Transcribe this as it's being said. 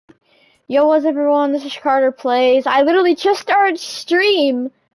Yo, what's up, everyone? This is Carter Plays. I literally just started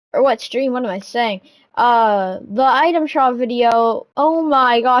stream, or what stream? What am I saying? The item shop video. Oh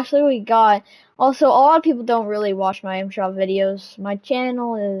my gosh, look what we got. Also, a lot of people don't really watch my item shop videos. My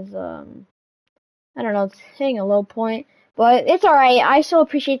channel is, I don't know, it's hitting a low point, but it's alright. I still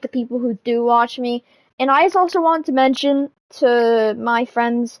appreciate the people who do watch me. And I just also want to mention to my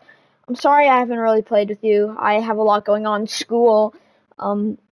friends, I'm sorry I haven't really played with you. I have a lot going on in school.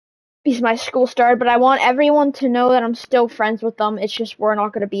 Because my school started, but I want everyone to know that I'm still friends with them. It's just we're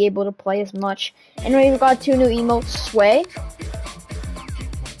not going to be able to play as much. Anyway, we've got 2 new emotes, Sway.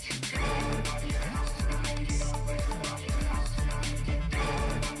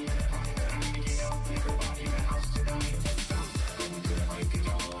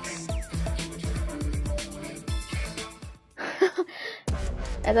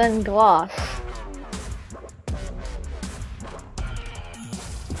 And then Gloss.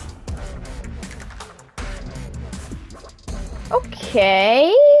 Okay,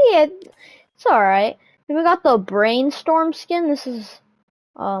 it's alright. Then we got the Brainstorm skin. This is,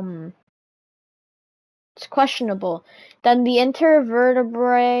 it's questionable. Then the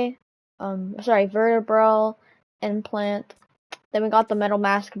vertebral implant. Then we got the metal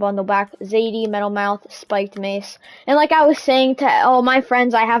mask bundle back, Zadie, metal mouth, spiked mace. And like I was saying to all my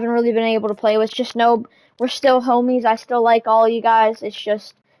friends I haven't really been able to play with, just know we're still homies. I still like all you guys. It's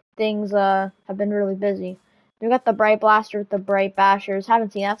just things have been really busy. We got the Bright Blaster with the Bright Bashers.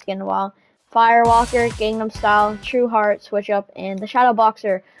 Haven't seen that skin in a while. Firewalker, Gangnam Style, True Heart, Switch Up, and the Shadow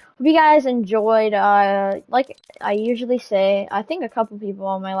Boxer. Hope you guys enjoyed. Like I usually say, I think a couple people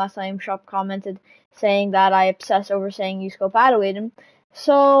on my last item shop commented saying that I obsess over saying use code Padawaden.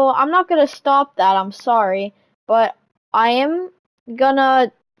 So I'm not gonna stop that. I'm sorry, but I am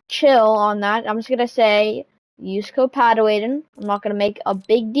gonna chill on that. I'm just gonna say use code Padawaden. I'm not gonna make a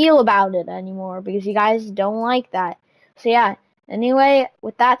big deal about it anymore because you guys don't like that. So yeah. Anyway,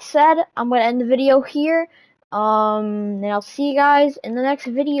 with that said, I'm gonna end the video here. And I'll see you guys in the next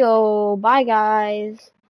video. Bye, guys.